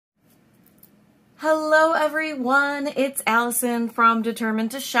Hello everyone, it's Allison from Determined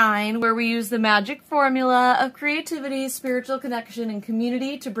to Shine, where we use the magic formula of creativity, spiritual connection, and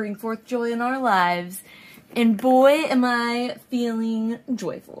community to bring forth joy in our lives. And boy, am I feeling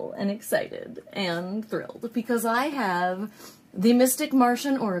joyful and excited and thrilled because I have the Mystic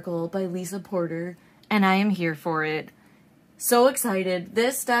Martian Oracle by Lisa Porter, and I am here for it. So excited.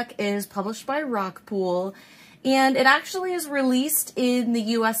 This deck is published by Rockpool, and it actually is released in the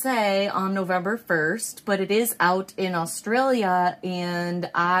USA on November 1st, but it is out in Australia, and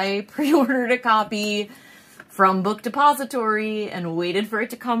I pre-ordered a copy from Book Depository and waited for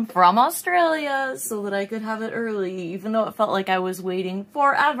it to come from Australia so that I could have it early, even though it felt like I was waiting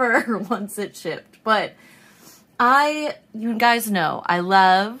forever once it shipped. But you guys know, I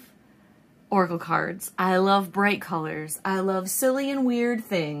love Oracle cards. I love bright colors. I love silly and weird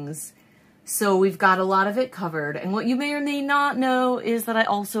things. So we've got a lot of it covered. And what you may or may not know is that I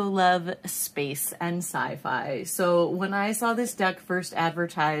also love space and sci-fi. So when I saw this deck first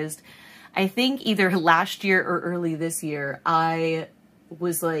advertised, I think either last year or early this year, I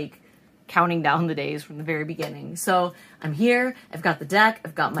was like counting down the days from the very beginning. So I'm here, I've got the deck,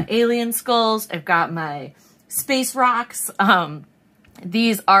 I've got my alien skulls, I've got my space rocks.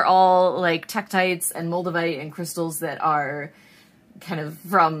 These are all like tektites and moldavite and crystals that are kind of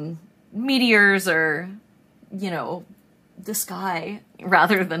from meteors or, you know, the sky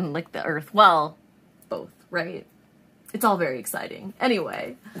rather than like the earth. Well, both, right? It's all very exciting.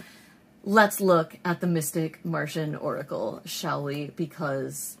 Anyway, let's look at the Mystic Martian Oracle, shall we?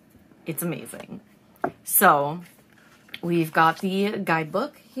 Because it's amazing. So we've got the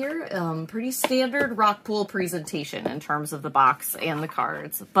guidebook here, pretty standard Rockpool presentation in terms of the box and the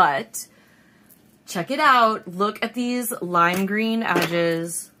cards, but check it out. Look at these lime green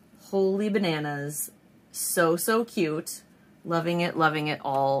edges. Holy bananas. So, so cute. Loving it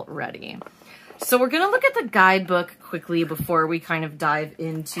already. So we're going to look at the guidebook quickly before we kind of dive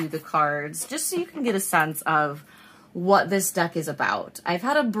into the cards, just so you can get a sense of what this deck is about. I've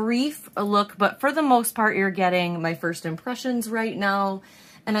had a brief look, but for the most part, you're getting my first impressions right now,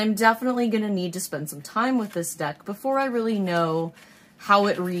 and I'm definitely going to need to spend some time with this deck before I really know how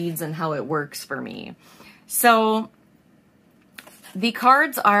it reads and how it works for me. So the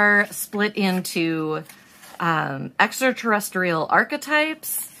cards are split into extraterrestrial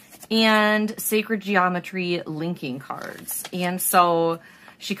archetypes and sacred geometry linking cards. And so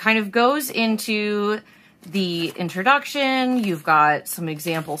she kind of goes into the introduction. You've got some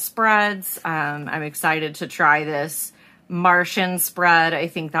example spreads. I'm excited to try this Martian spread. I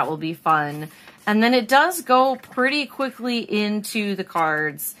think that will be fun. And then it does go pretty quickly into the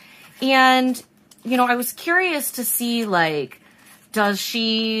cards. And, you know, I was curious to see, like, does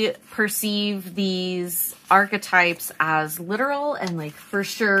she perceive these archetypes as literal and like for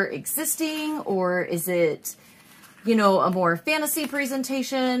sure existing, or is it, you know, a more fantasy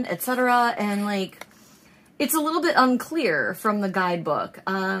presentation, etc.? And like, it's a little bit unclear from the guidebook.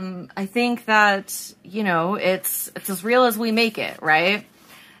 I think that, you know, it's as real as we make it, right?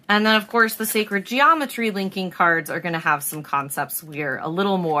 And then of course the sacred geometry linking cards are going to have some concepts we're a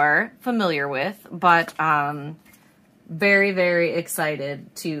little more familiar with, but very, very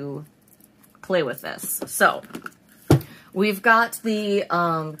excited to play with this. So we've got the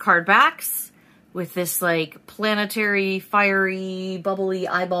card backs with this like planetary, fiery, bubbly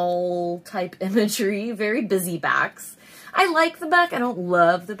eyeball type imagery. Very busy backs. I like the back. I don't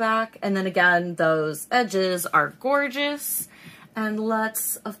love the back. And then again, those edges are gorgeous. And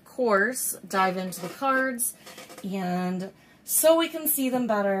let's, of course, dive into the cards. And so we can see them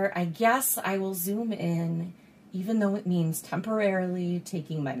better, I guess I will zoom in, even though it means temporarily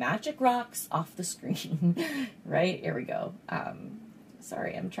taking my magic rocks off the screen. Right? Here we go.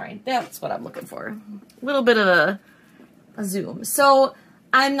 Sorry, I'm trying. That's what I'm looking for. A little bit of a zoom. So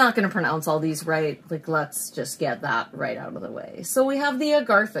I'm not going to pronounce all these right. Like, let's just get that right out of the way. So we have the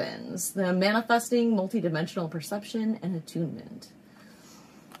Agarthans, the manifesting multidimensional perception and attunement.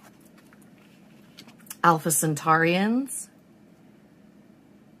 Alpha Centaurians.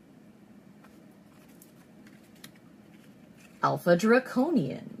 Alpha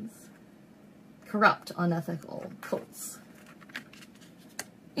Draconians, corrupt, unethical cults.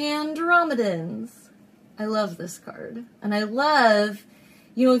 Andromedans. I love this card. And I love,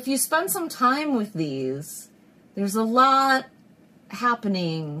 you know, if you spend some time with these, there's a lot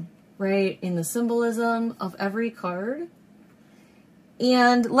happening, right, in the symbolism of every card.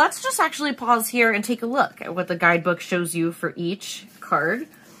 And let's just actually pause here and take a look at what the guidebook shows you for each card.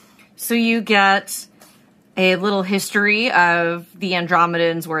 So you get a little history of the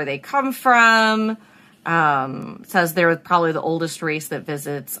Andromedans, where they come from, Says they're probably the oldest race that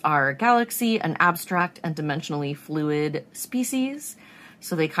visits our galaxy, an abstract and dimensionally fluid species.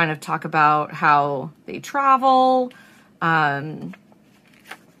 So they kind of talk about how they travel, how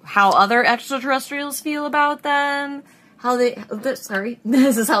other extraterrestrials feel about them, how they, this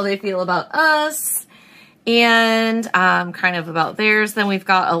is how they feel about us, and kind of about theirs. Then we've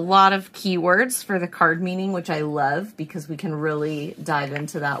got a lot of keywords for the card meaning, which I love because we can really dive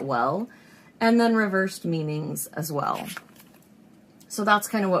into that well. And then reversed meanings as well. So that's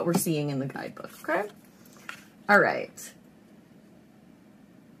kind of what we're seeing in the guidebook, okay? All right.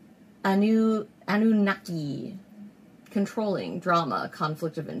 Anunnaki. Controlling, drama,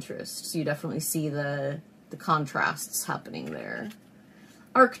 conflict of interest. So you definitely see the contrasts happening there.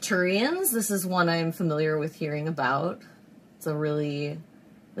 Arcturians. This is one I'm familiar with hearing about. It's a really...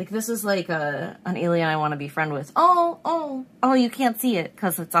 Like, this is like an alien I want to be friend with. Oh, you can't see it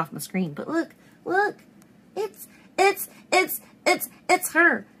because it's off the screen. But look, it's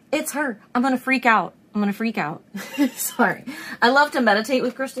her. It's her. I'm going to freak out. Sorry. I love to meditate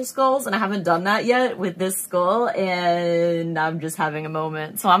with crystal skulls, and I haven't done that yet with this skull, and I'm just having a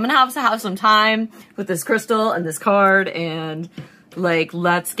moment. So I'm going to have some time with this crystal and this card, and, like,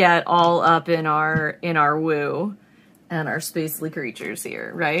 let's get all up in our woo. And our spacely creatures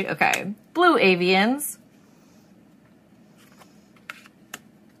here, right? Okay. Blue avians.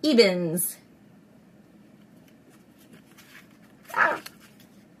 Ebens.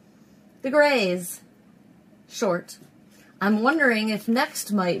 The grays. Short. I'm wondering if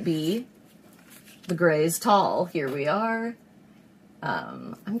next might be the grays tall. Here we are.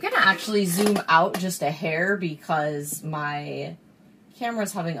 I'm gonna actually zoom out just a hair because my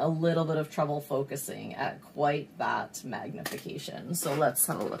camera's having a little bit of trouble focusing at quite that magnification. So let's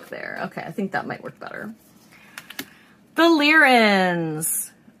have a look there. Okay, I think that might work better. The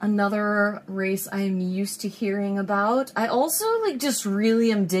Lyrans. Another race I'm used to hearing about. I also just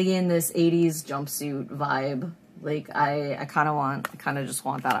really am digging this 80s jumpsuit vibe. Like I kind of just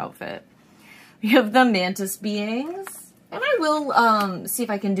want that outfit. We have the Mantis beings. And I will see if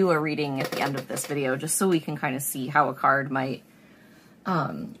I can do a reading at the end of this video just so we can kind of see how a card might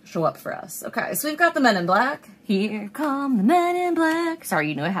show up for us. Okay, so we've got the Men in Black. Here come the Men in Black. Sorry,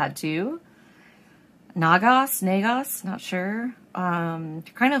 you knew I had to. Nagos, not sure.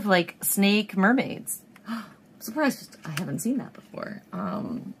 Kind of like snake mermaids. Surprised I haven't seen that before.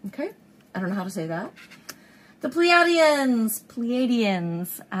 Okay, I don't know how to say that. The Pleiadians.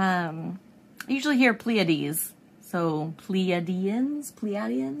 I usually hear Pleiades. So Pleiadians.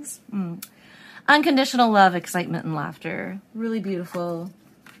 Unconditional love, excitement, and laughter. Really beautiful.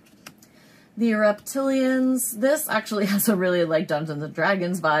 The Reptilians. This actually has a really Dungeons and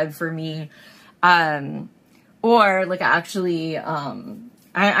Dragons vibe for me. Or actually, I'm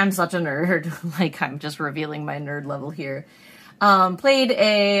such a nerd. I'm just revealing my nerd level here. Played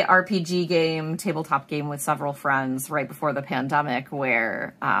a RPG game, tabletop game with several friends right before the pandemic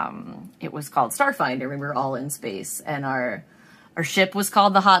where it was called Starfinder. We were all in space, and our ship was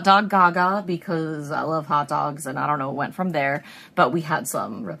called the Hot Dog Gaga because I love hot dogs, and I don't know what went from there, but we had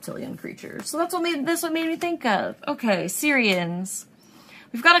some reptilian creatures. So that's what made me think of. Okay, Syrians.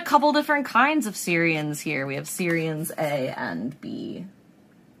 We've got a couple different kinds of Syrians here. We have Syrians A and B.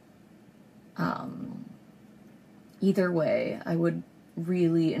 Either way, I would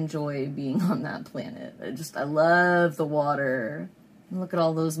really enjoy being on that planet. I love the water. Look at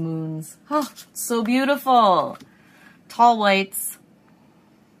all those moons. Oh, it's so beautiful. Tall whites.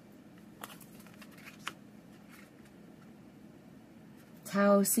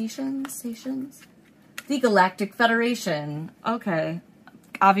 Tau Satians? The Galactic Federation. Okay.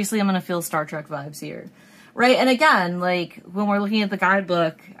 Obviously, I'm going to feel Star Trek vibes here. Right? And again, when we're looking at the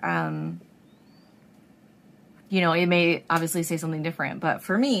guidebook, it may obviously say something different. But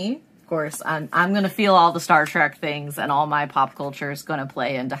for me, of course, I'm going to feel all the Star Trek things, and all my pop culture is going to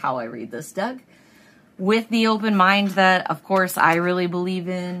play into how I read this deck. With the open mind that, of course, I really believe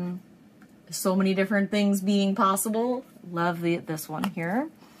in so many different things being possible. Love this one here.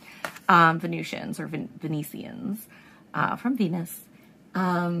 Venusians or Venetians from Venus.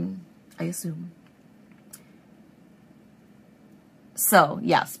 I assume. So,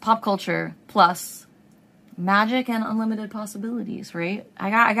 yes, pop culture plus magic and unlimited possibilities, right?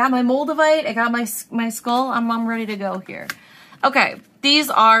 I got my Moldavite, I got my skull, I'm ready to go here. Okay, these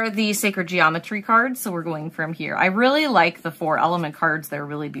are the Sacred Geometry cards, so we're going from here. I really like the 4 element cards, they're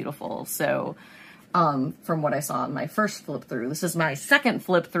really beautiful. So, from what I saw in my first flip through, this is my second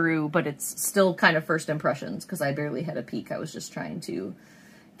flip through, but it's still kind of first impressions because I barely had a peek. I was just trying to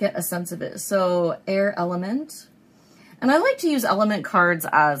get a sense of it. So, air element. And I like to use element cards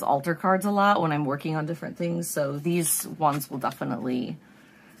as altar cards a lot when I'm working on different things. So these ones will definitely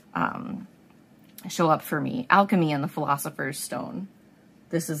show up for me. Alchemy and the Philosopher's Stone.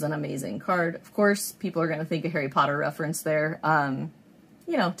 This is an amazing card. Of course, people are going to think a Harry Potter reference there.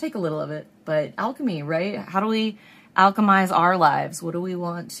 You know, take a little of it. But alchemy, right? How do we alchemize our lives? What do we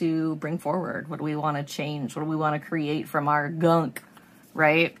want to bring forward? What do we want to change? What do we want to create from our gunk,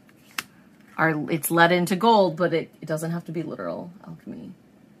 right? It's lead into gold, but it doesn't have to be literal alchemy.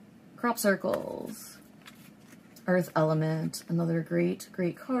 Crop circles. Earth element, another great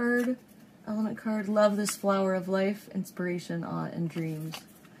card. Element card. Love this flower of life. Inspiration, awe, and dreams.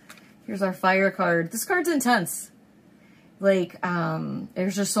 Here's our fire card. This card's intense. Like,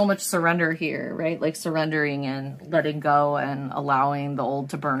 there's just so much surrender here, right? Like surrendering and letting go and allowing the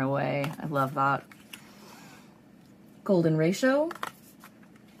old to burn away. I love that. Golden ratio.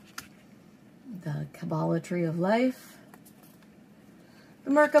 The Kabbalah tree of life.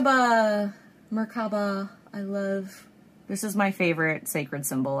 The Merkaba, I love. This is my favorite sacred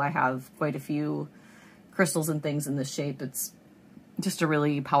symbol. I have quite a few crystals and things in this shape. It's just a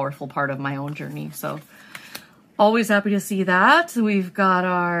really powerful part of my own journey. So always happy to see that. We've got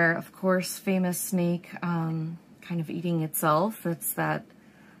our, of course, famous snake kind of eating itself. It's that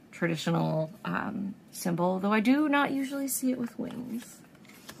traditional symbol, though I do not usually see it with wings.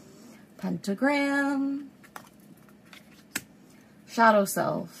 Pentagram. Shadow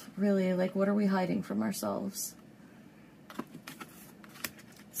self. Really, like, what are we hiding from ourselves?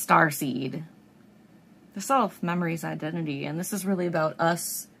 Starseed. The self, memories, identity. And this is really about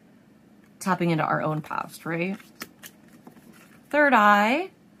us tapping into our own past, right? Third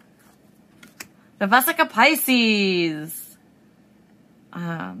eye. The Vesica Pisces.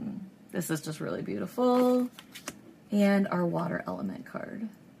 This is just really beautiful. And our water element card.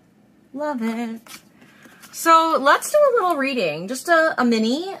 Love it. So let's do a little reading, just a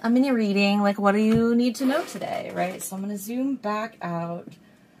mini reading. Like, what do you need to know today, right? So I'm going to zoom back out.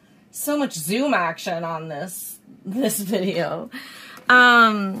 So much zoom action on this video.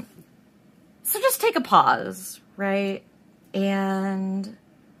 So just take a pause, right? And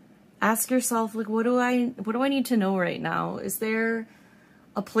ask yourself, like, what do I need to know right now? Is there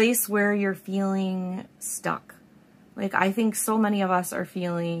a place where you're feeling stuck? Like, I think so many of us are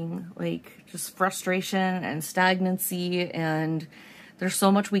feeling like just frustration and stagnancy, and there's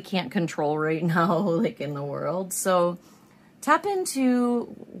so much we can't control right now, like, in the world. So tap into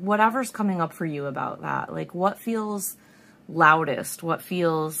whatever's coming up for you about that. Like, what feels loudest? What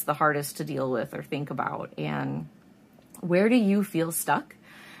feels the hardest to deal with or think about? And where do you feel stuck?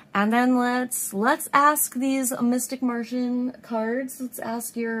 And then let's ask these Mystic Martian cards. Let's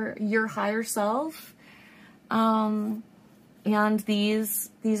ask your higher self. And these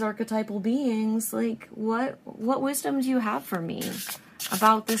archetypal beings, like, what wisdom do you have for me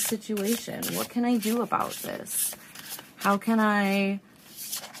about this situation? What can I do about this? How can I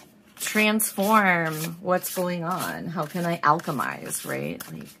transform what's going on? How can I alchemize, right?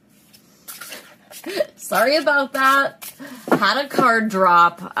 Like, sorry about that. Had a card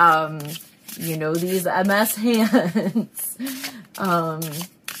drop. You know, these MS hands.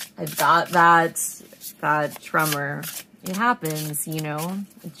 I've got that tremor. It happens, you know.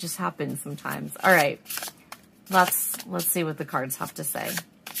 It just happens sometimes. All right. Let's see what the cards have to say.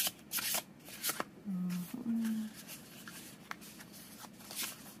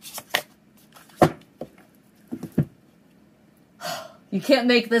 You can't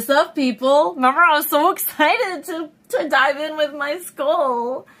make this up, people. Remember, I was so excited to dive in with my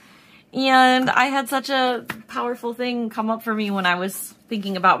skull. And I had such a powerful thing come up for me when I was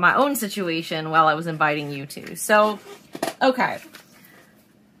thinking about my own situation while I was inviting you to. So, okay.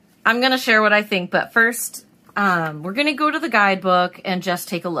 I'm going to share what I think, but first, we're going to go to the guidebook and just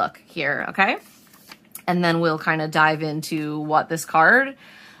take a look here, okay? And then we'll kind of dive into what this card,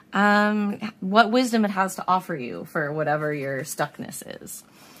 what wisdom it has to offer you for whatever your stuckness is.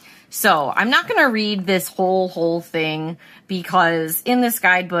 So I'm not going to read this whole thing because in this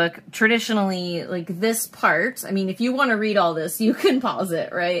guidebook, traditionally, like, this part, I mean, if you want to read all this, you can pause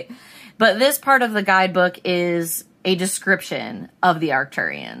it, right? But this part of the guidebook is a description of the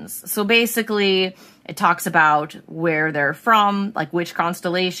Arcturians. So basically, it talks about where they're from, like which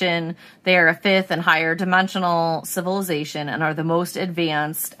constellation. They are a 5th and higher dimensional civilization and are the most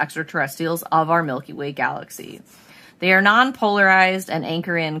advanced extraterrestrials of our Milky Way galaxy. They are non-polarized and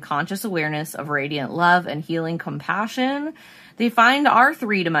anchor in conscious awareness of radiant love and healing compassion. They find our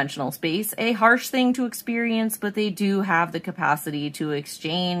 3-dimensional space a harsh thing to experience, but they do have the capacity to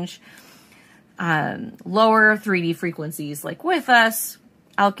exchange lower 3D frequencies, like with us,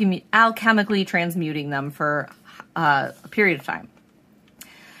 alchemically transmuting them for a period of time.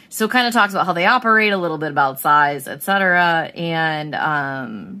 So it kind of talks about how they operate, a little bit about size, etc., and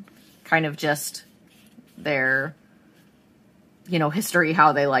kind of just their, you know, history,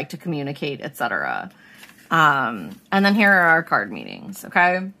 how they like to communicate, etc. And then here are our card meanings,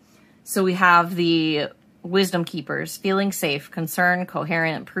 okay? So we have the Wisdom Keepers, feeling safe, concerned,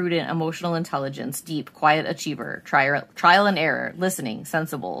 coherent, prudent, emotional intelligence, deep, quiet achiever, trial and error, listening,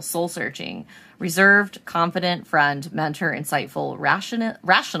 sensible, soul-searching, reserved, confident, friend, mentor, insightful,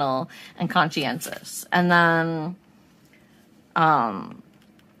 rational, and conscientious. And then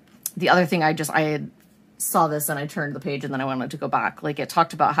the other thing I had saw this and I turned the page and then I wanted to go back. Like, it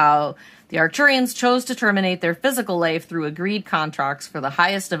talked about how the Arcturians chose to terminate their physical life through agreed contracts for the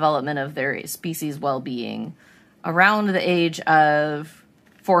highest development of their species' well-being around the age of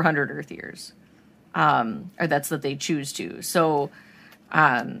 400 Earth years. Or that's what they choose to. So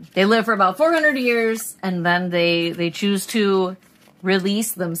they live for about 400 years and then they choose to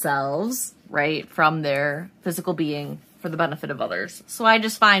release themselves, right, from their physical being for the benefit of others. So I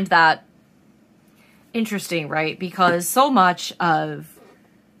just find that interesting, right? Because so much of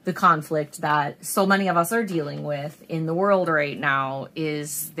the conflict that so many of us are dealing with in the world right now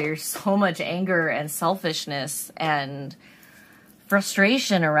is there's so much anger and selfishness and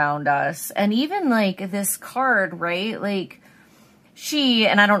frustration around us. And even like this card, right? Like she,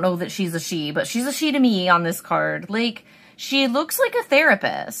 and I don't know that she's a she, but she's a she to me on this card. Like she looks like a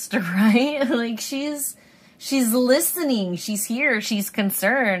therapist, right? Like she's listening, she's here, she's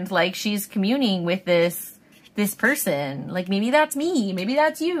concerned, like she's communing with this person. Like maybe that's me, maybe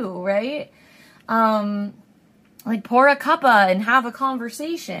that's you, right? Like pour a cuppa and have a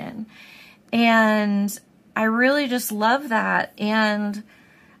conversation. And I really just love that. And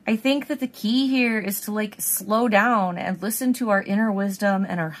I think that the key here is to like slow down and listen to our inner wisdom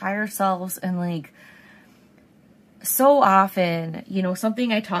and our higher selves. And like so often, you know,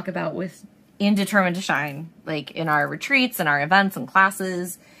 something I talk about in Determined to Shine, like in our retreats and our events and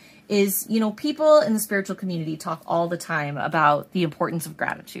classes, is, you know, people in the spiritual community talk all the time about the importance of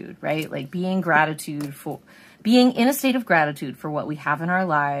gratitude, right? Like being in a state of gratitude for what we have in our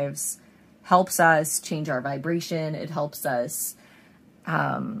lives helps us change our vibration. It helps us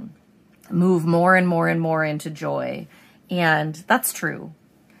move more and more and more into joy. And that's true.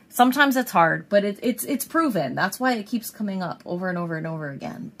 Sometimes it's hard, but it's proven. That's why it keeps coming up over and over and over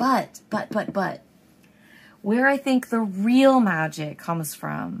again. But, where I think the real magic comes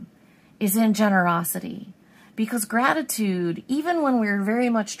from is in generosity. Because gratitude, even when we're very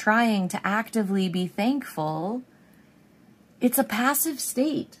much trying to actively be thankful, it's a passive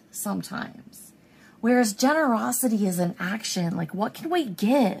state sometimes. Whereas generosity is an action. Like, what can we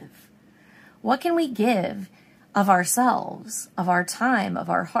give? What can we give of ourselves, of our time, of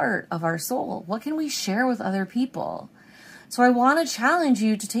our heart, of our soul? What can we share with other people? So I want to challenge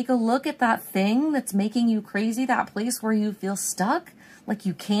you to take a look at that thing that's making you crazy, that place where you feel stuck, like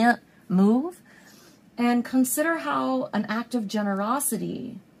you can't move, and consider how an act of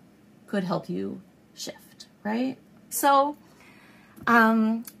generosity could help you shift, right? So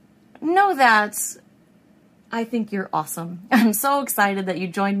know that I think you're awesome. I'm so excited that you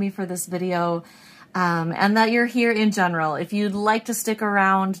joined me for this video. And that you're here in general. If you'd like to stick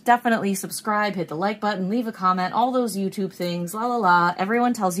around, definitely subscribe, hit the like button, leave a comment, all those YouTube things, la la la.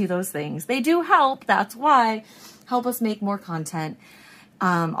 Everyone tells you those things. They do help. That's why. Help us make more content.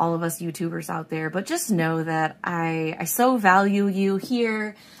 All of us YouTubers out there. But just know that I so value you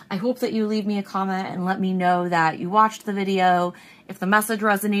here. I hope that you leave me a comment and let me know that you watched the video. If the message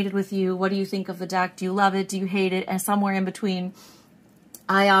resonated with you, what do you think of the deck? Do you love it? Do you hate it? And somewhere in between.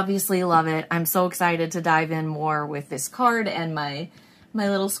 I obviously love it. I'm so excited to dive in more with this card and my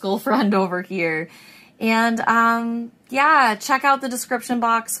little skull friend over here. And yeah, check out the description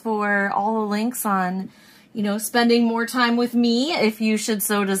box for all the links on, you know, spending more time with me if you should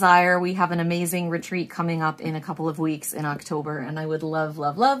so desire. We have an amazing retreat coming up in a couple of weeks in October, and I would love,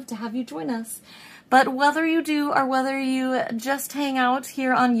 love, love to have you join us. But whether you do or whether you just hang out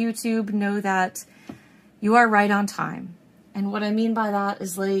here on YouTube, know that you are right on time. And what I mean by that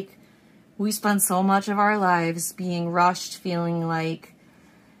is, like, we spend so much of our lives being rushed, feeling like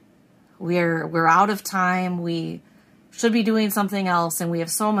we're out of time, we should be doing something else, and we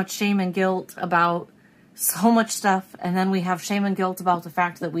have so much shame and guilt about so much stuff, and then we have shame and guilt about the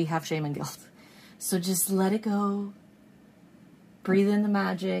fact that we have shame and guilt. So just let it go. Breathe in the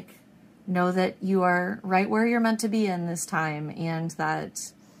magic. Know that you are right where you're meant to be in this time, and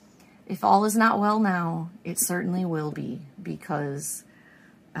that if all is not well now, it certainly will be, because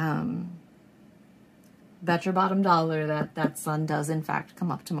bet your bottom dollar that that sun does in fact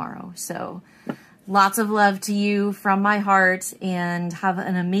come up tomorrow. So Lots of love to you from my heart, and have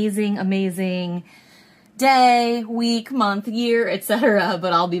an amazing, amazing day, week, month, year, etc.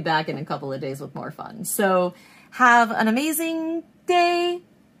 But I'll be back in a couple of days with more fun. So have an amazing day,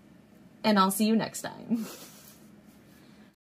 and I'll see you next time.